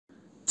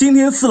今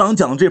天四郎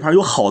讲的这盘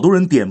有好多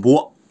人点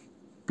播，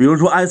比如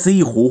说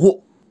ICE 糊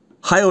糊，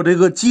还有这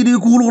个叽里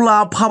咕噜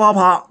啦啪啪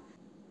啪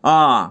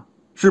啊，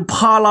是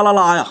啪啦啦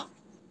啦呀。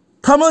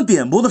他们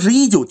点播的是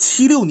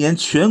1976年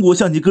全国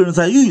象棋个人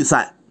赛预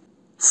赛，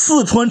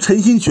四川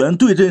陈新全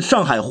对阵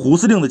上海胡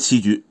司令的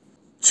棋局，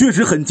确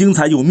实很精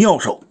彩，有妙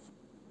手。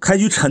开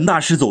局陈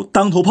大师走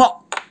当头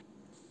炮，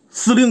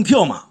司令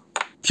跳马，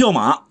跳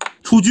马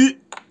出车，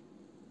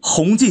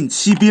红进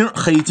七兵，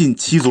黑进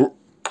七卒，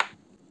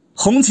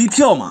红棋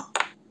跳马，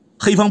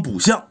黑方补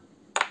象。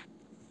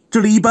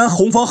这里一般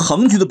红方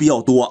横局的比较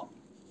多，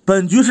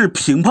本局是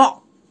平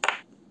炮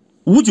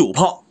5-9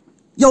炮，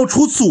要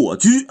出左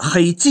车，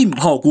黑进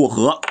炮过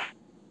河，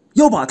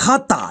要把它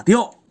打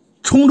掉，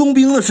冲中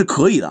兵呢是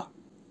可以的。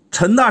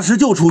陈大师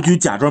就出车，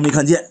假装没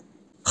看见，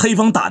黑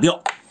方打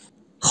掉。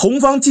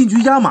红方进车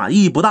压马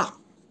意义不大，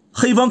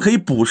黑方可以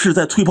补士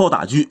再退炮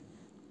打车，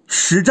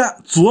实战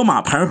左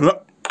马盘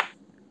河。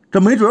这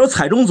没准要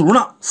踩中卒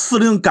呢，司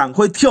令赶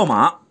快跳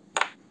马，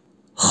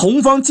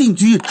红方进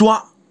车一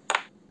抓。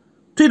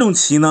这种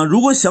棋呢，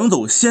如果想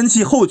走先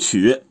弃后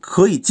取，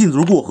可以进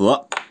卒过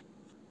河，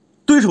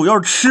对手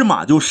要是吃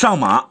马就上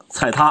马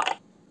踩他，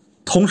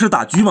同时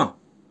打车嘛，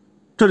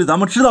这里咱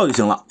们知道就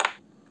行了。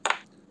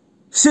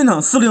现场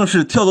司令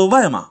是跳到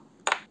外马，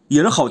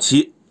也是好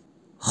棋。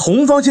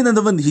红方现在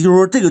的问题就是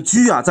说这个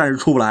车啊暂时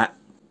出不来，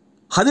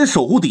还得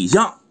守护底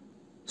象，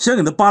先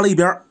给他扒了一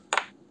边。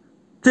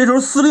这时候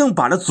司令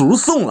把这卒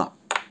送了，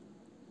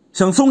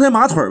想松开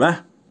马腿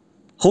呗。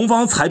红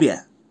方踩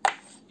扁，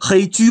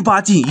黑车8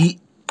进1，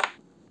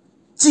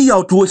既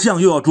要捉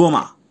象又要捉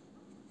马。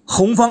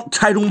红方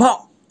拆中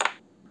炮，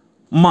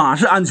马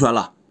是安全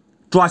了，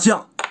抓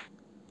象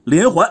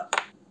连环，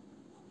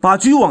把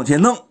车往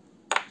前弄，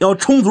要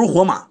冲卒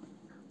活马。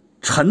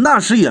陈大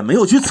师也没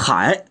有去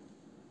踩，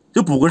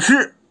就补个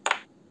士，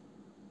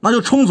那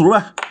就冲卒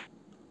呗。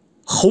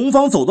红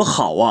方走得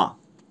好啊，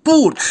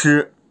不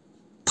吃，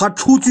他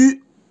出车，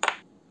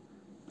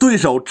对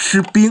手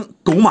吃兵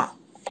拱马。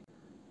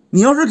你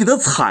要是给他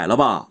踩了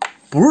吧，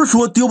不是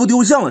说丢不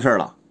丢象的事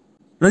了，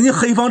人家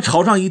黑方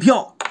朝上一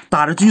跳，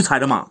打着车踩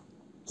着马，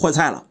坏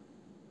菜了，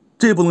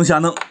这不能瞎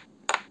弄。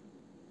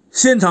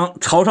现场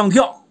朝上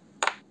跳，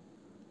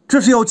这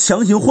是要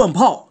强行换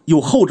炮，有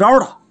后招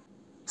的。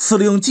司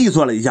令计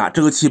算了一下，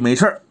这个棋没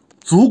事，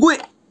卒贵。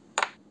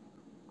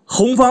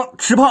红方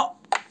吃炮，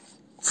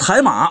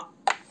踩马，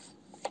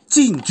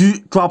进车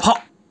抓炮，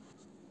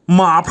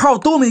马炮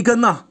都没跟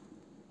呢，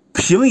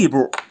平一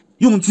步，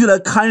用车来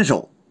看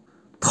守，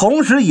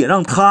同时也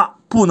让他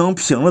不能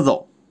平了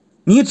走。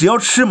你只要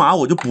吃马，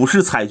我就不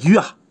是踩车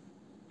啊，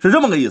是这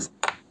么个意思。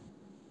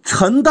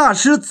陈大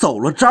师走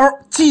了招，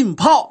进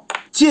炮，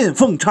见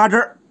缝插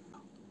针，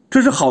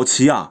这是好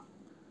棋啊。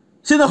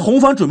现在红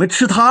方准备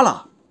吃他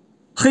了，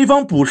黑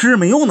方补士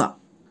没用的，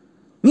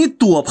你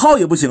躲炮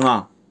也不行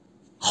啊。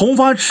红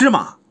方吃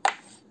马，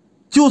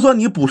就算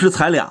你补士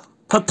踩俩，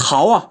他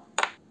逃啊。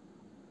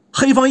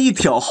黑方一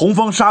挑，红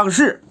方杀个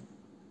士，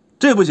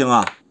这不行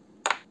啊。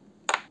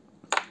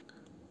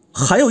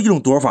还有一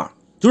种躲法，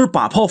就是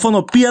把炮放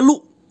到边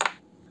路，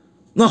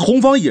那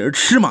红方也是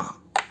吃马，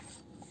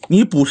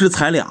你补士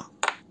踩俩，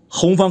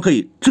红方可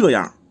以这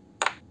样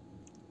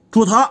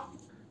捉他，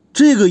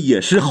这个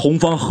也是红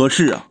方合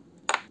适啊。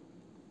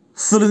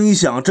司令一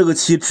想，这个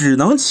棋只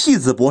能弃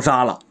子搏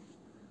杀了，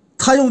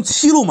他用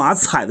7路马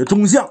踩的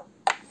中象，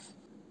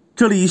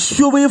这里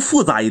稍微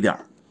复杂一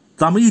点，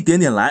咱们一点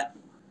点来。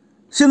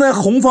现在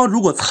红方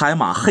如果踩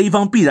马，黑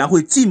方必然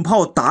会进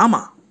炮打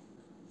马，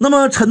那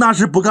么陈大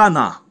师不干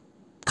呐，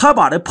他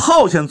把这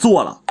炮先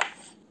做了，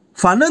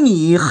反正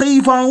你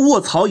黑方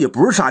卧槽也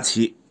不是杀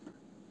棋，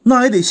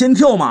那也得先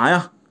跳马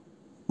呀，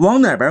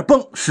往哪边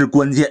蹦是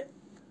关键。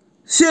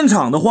现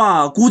场的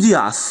话估计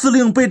啊，司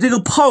令被这个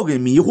炮给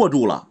迷惑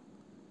住了，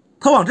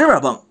他往这边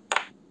蹦，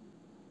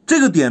这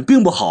个点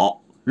并不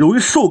好，容易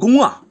受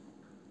攻啊。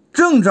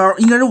正招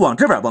应该是往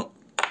这边蹦，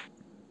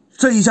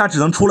这一下只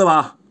能出来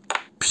吧，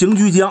平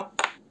车将，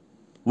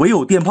唯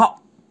有电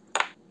炮，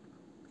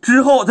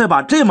之后再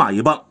把这马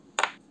一蹦，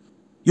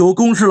有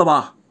攻势了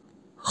吧。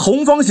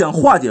红方想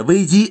化解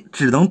危机，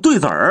只能对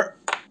子儿，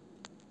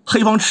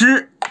黑方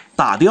吃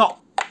打掉，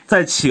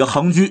再起个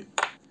横车，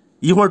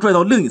一会儿拽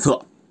到另一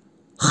侧。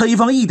黑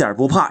方一点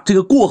不怕，这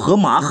个过河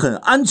马很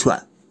安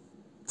全。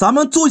咱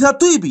们做一下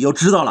对比就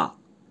知道了。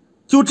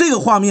就这个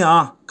画面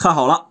啊，看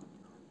好了，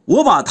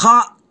我把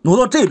它挪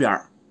到这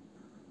边，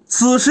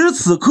此时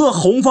此刻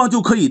红方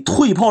就可以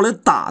退炮来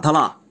打他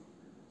了。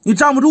你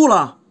站不住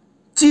了，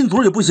进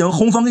卒也不行，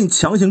红方给你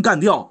强行干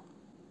掉，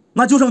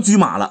那就剩车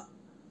马了，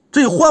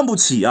这也换不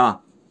起啊，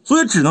所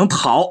以只能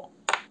逃。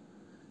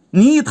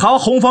你一逃，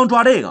红方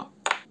抓这个，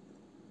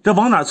这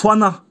往哪窜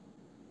呢？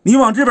你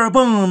往这边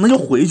蹦，那就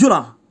回去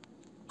了，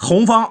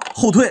红方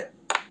后退，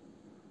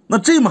那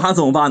这马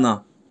怎么办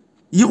呢？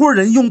一会儿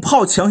人用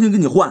炮强行给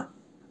你换，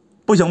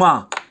不行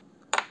吧？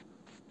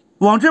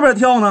往这边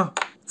跳呢，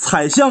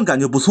踩象感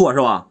觉不错是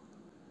吧？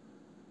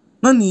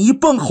那你一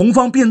蹦，红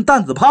方变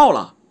弹子炮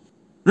了，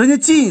人家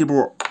进一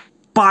步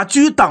把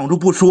车挡住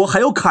不说，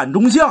还要砍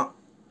中象，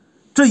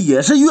这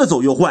也是越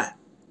走越坏。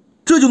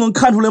这就能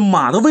看出来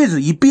马的位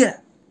置一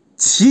变，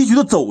棋局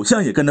的走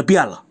向也跟着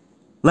变了。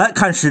来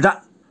看实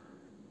战，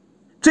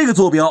这个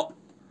坐标，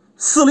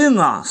司令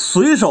啊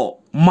随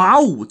手马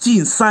5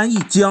进3一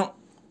将，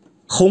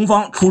红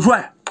方出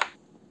帅。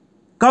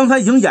刚才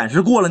已经演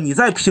示过了，你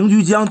在平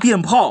车将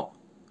垫炮，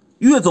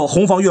越走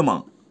红方越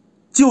猛，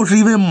就是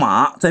因为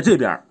马在这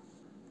边，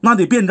那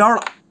得变招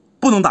了，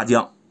不能打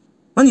将。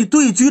那你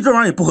对车这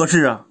玩意儿也不合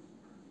适啊，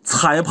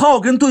踩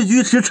炮跟对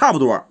车其实差不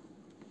多。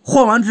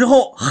换完之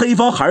后，黑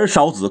方还是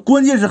少子，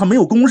关键是还没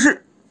有攻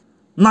势，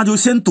那就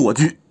先躲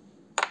车，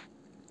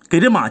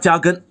给这马加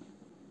根，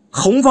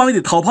红方也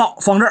得掏炮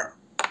放这儿。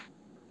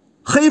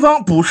黑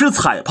方不是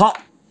踩炮，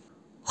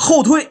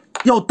后退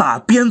要打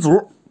边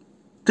卒。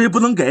这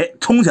不能给，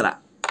冲起来。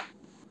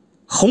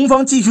红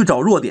方继续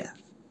找弱点，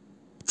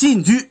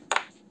进车，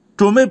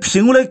准备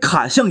平过来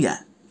卡象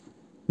眼。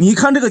你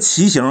看这个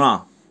棋形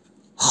啊，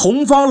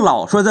红方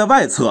老帅在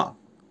外侧，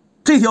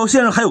这条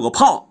线上还有个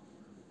炮，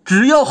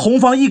只要红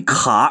方一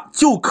卡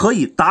就可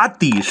以打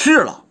底士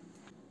了，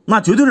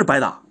那绝对是白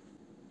打。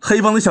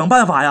黑方得想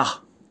办法呀，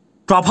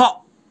抓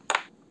炮。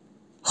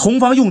红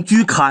方用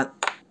车看，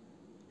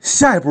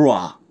下一步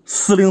啊，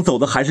司令走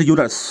的还是有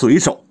点随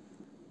手。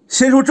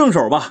先说正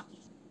手吧。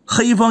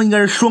黑方应该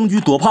是双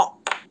车夺炮，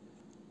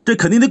这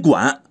肯定得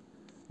管。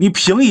你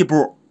平一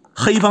步，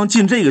黑方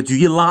进这个车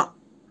一拉，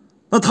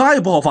那他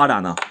也不好发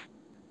展呢。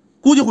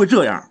估计会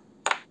这样，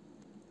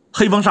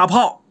黑方杀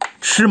炮，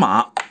吃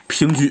马，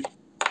平车。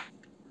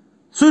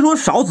虽说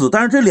少子，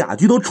但是这俩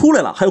车都出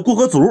来了，还有过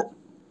河卒。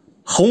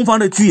红方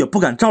这车也不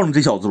敢照着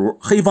这小卒，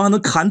黑方还能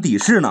砍底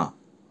士呢。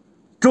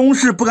中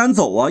士不敢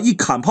走啊，一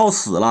砍炮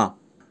死了。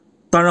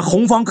当然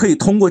红方可以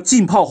通过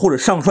进炮或者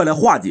上帅来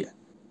化解。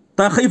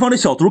但黑方这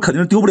小卒肯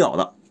定是丢不了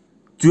的，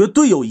绝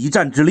对有一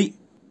战之力。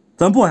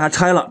咱不往下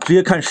拆了，直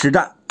接看实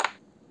战。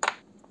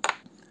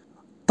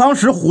当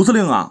时胡司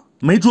令啊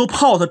没捉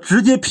炮，他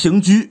直接平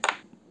车，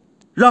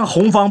让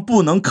红方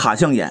不能卡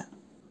象眼。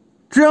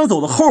这样走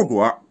的后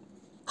果，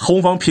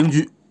红方平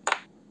车，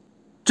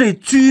这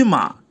车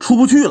马出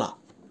不去了，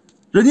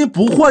人家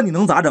不换你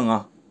能咋整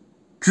啊？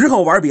只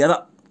好玩别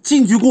的，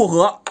进车过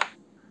河，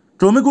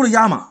准备过来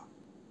压马，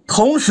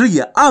同时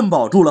也暗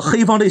保住了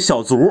黑方这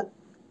小卒。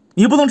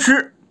你不能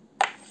吃，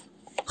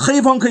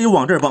黑方可以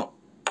往这儿蹦，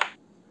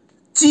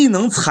既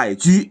能踩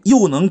车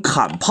又能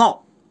砍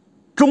炮，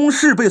中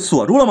士被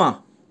锁住了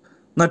吗？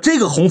那这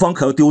个红方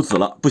可要丢子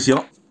了，不行。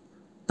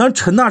但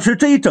陈大师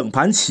这一整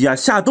盘棋啊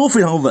下都非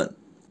常稳，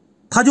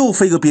他就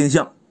飞个边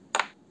象，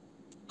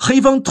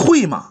黑方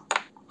退马，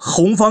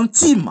红方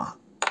进马，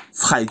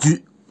踩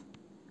车，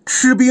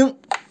吃兵，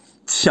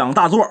抢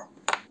大座。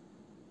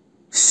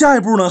下一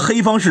步呢，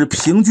黑方是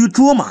平车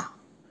捉马。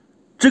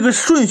这个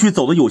顺序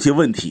走的有些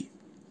问题，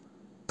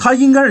他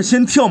应该是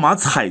先跳马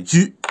踩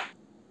车，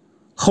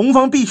红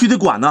方必须得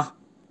管呢，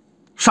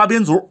杀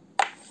边卒，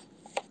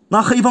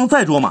那黑方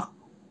再捉马，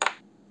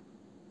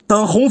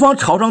等红方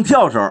朝上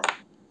跳时，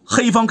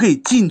黑方可以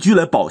进车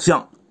来保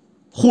象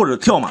或者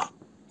跳马，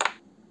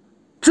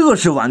这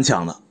是顽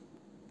强的。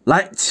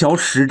来瞧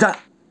实战，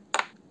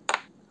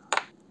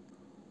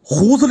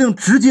胡司令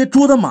直接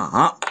捉的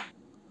马，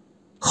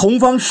红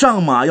方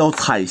上马要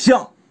踩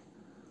象。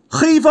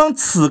黑方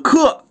此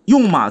刻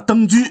用马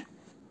登车，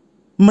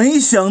没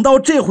想到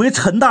这回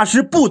陈大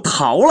师不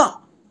逃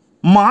了，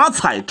马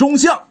踩中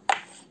象，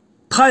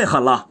太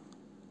狠了。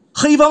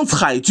黑方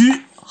踩车，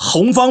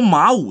红方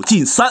马5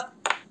进3。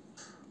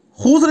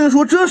胡司令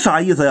说这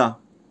啥意思呀？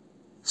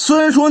虽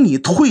然说你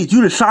退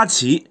车是杀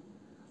棋，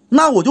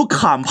那我就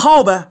砍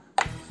炮呗，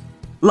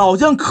老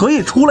将可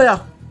以出来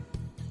呀。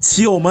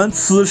棋友们，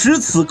此时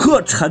此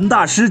刻陈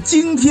大师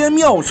惊天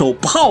妙手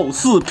炮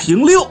4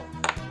平6，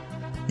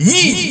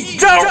一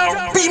招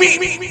毙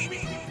命。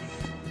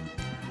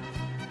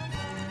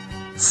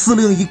司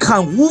令一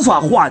看无法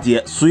化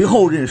解，随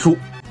后认输。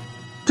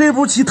这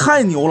步棋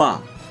太牛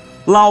了，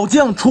老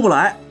将出不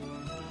来，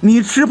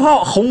你吃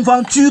炮，红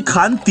方车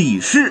砍底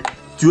士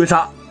绝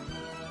杀，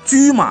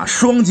车马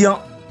双将，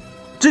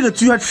这个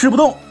车还吃不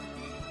动。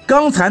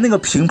刚才那个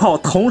平炮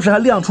同时还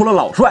亮出了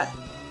老帅，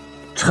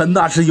陈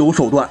大师有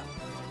手段。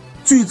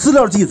据资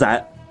料记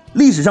载，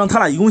历史上他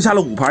俩一共下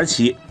了5盘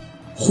棋，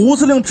胡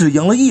司令只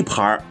赢了1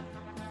盘，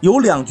有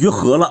2局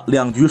和了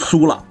，2局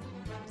输了。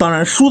当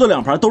然输的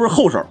2盘都是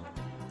后手。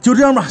就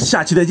这样吧，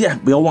下期再见，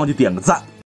不要忘记点个赞。